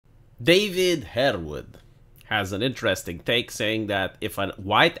David Harewood has an interesting take saying that if a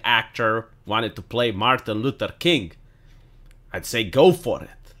white actor wanted to play Martin Luther King, I'd say go for it.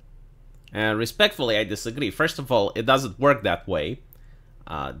 And respectfully, I disagree. First of all, it doesn't work that way.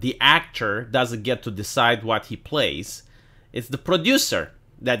 The actor doesn't get to decide what he plays. It's the producer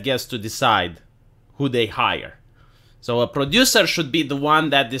that gets to decide who they hire. So a producer should be the one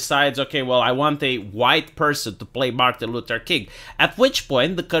that decides, okay, well, I want a white person to play Martin Luther King. At which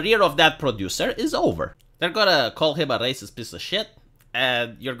point, the career of that producer is over. They're gonna call him a racist piece of shit,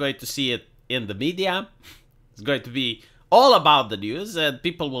 and you're going to see it in the media. It's going to be all about the news, and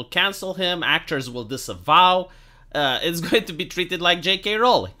people will cancel him, actors will disavow. It's going to be treated like J.K.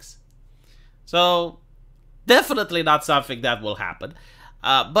 Rowling's. So, definitely not something that will happen.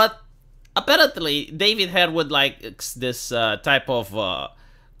 But apparently, David Harewood likes this type of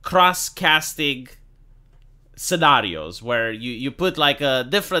cross-casting scenarios where you put like a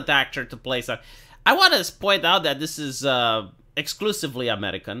different actor to play something. I want to point out that this is exclusively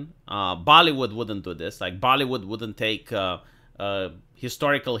American. Bollywood wouldn't do this. Like, Bollywood wouldn't take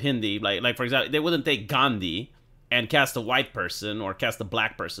historical Hindi. Like for example, they wouldn't take Gandhi and cast a white person or cast a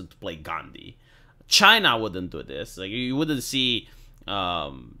black person to play Gandhi. China wouldn't do this. Like, you wouldn't see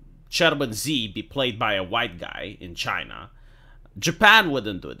Sherman Z be played by a white guy in China. Japan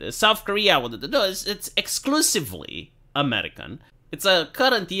wouldn't do this. South Korea wouldn't do this. It's exclusively American. It's a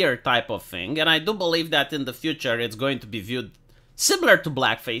current year type of thing, and I do believe that in the future it's going to be viewed similar to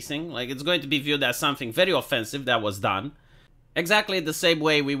blackfacing. Like, it's going to be viewed as something very offensive that was done. Exactly the same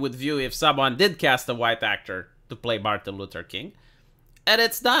way we would view if someone did cast a white actor to play Martin Luther King. And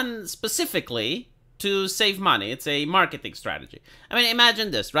it's done specifically to save money. It's a marketing strategy. I mean,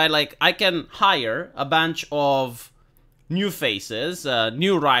 imagine this, right? Like, I can hire a bunch of new faces,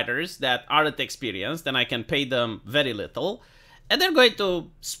 new writers that aren't experienced, and I can pay them very little. And they're going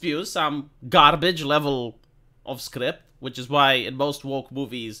to spew some garbage level of script, which is why in most woke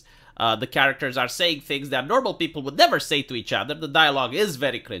movies, the characters are saying things that normal people would never say to each other. The dialogue is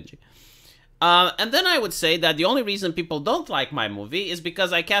very cringy. And then I would say that the only reason people don't like my movie is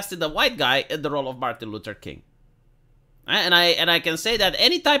because I casted a white guy in the role of Martin Luther King. And I can say that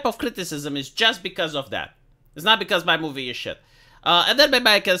any type of criticism is just because of that. It's not because my movie is shit. And then maybe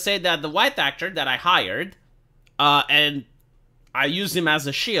I can say that the white actor that I hired, and I use him as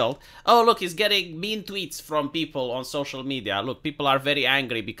a shield. Oh, look, he's getting mean tweets from people on social media. Look, people are very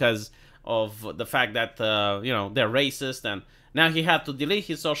angry because of the fact that, you know, they're racist, and now he had to delete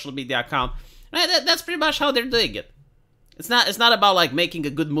his social media account. Right? That's pretty much how they're doing it. It's not about, like, making a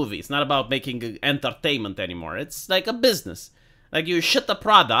good movie. It's not about making entertainment anymore. It's like a business. Like, you shit the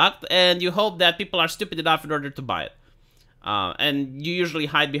product, and you hope that people are stupid enough in order to buy it. And you usually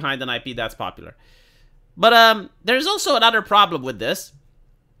hide behind an IP that's popular. But there's also another problem with this.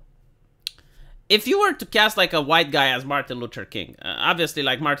 If you were to cast like a white guy as Martin Luther King, obviously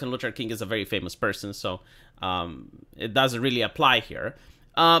like Martin Luther King is a very famous person, so it doesn't really apply here.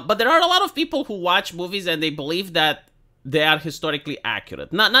 But there are a lot of people who watch movies and they believe that they are historically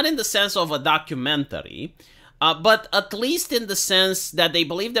accurate. Not in the sense of a documentary, but at least in the sense that they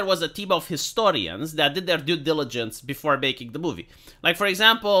believe there was a team of historians that did their due diligence before making the movie. Like, for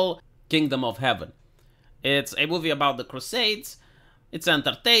example, Kingdom of Heaven. It's a movie about the Crusades. It's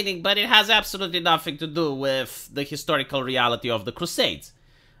entertaining, but it has absolutely nothing to do with the historical reality of the Crusades.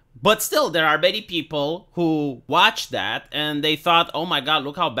 But still, there are many people who watched that and they thought, oh my god,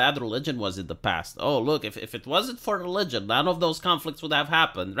 look how bad religion was in the past. Oh, look, if it wasn't for religion, none of those conflicts would have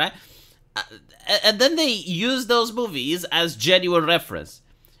happened, right? And then they use those movies as genuine reference.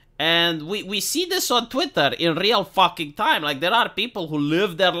 And we see this on Twitter in real fucking time. Like, there are people who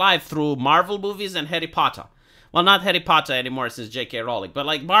live their life through Marvel movies and Harry Potter. Well, not Harry Potter anymore since J.K. Rowling, but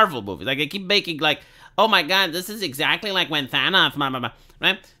like Marvel movies. Like, they keep making like, oh my god, this is exactly like when Thanos,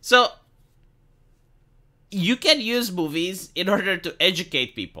 right? So, you can use movies in order to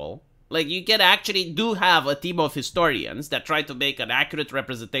educate people. Like, you can actually do have a team of historians that try to make an accurate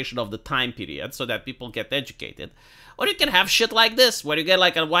representation of the time period so that people get educated. Or you can have shit like this, where you get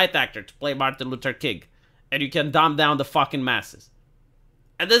like a white actor to play Martin Luther King, and you can dumb down the fucking masses.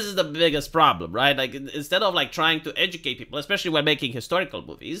 And this is the biggest problem, right? Like, instead of like trying to educate people, especially when making historical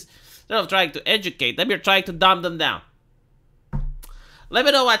movies, instead of trying to educate them, you're trying to dumb them down. Let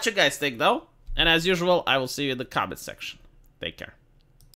me know what you guys think, though. And as usual, I will see you in the comment section. Take care.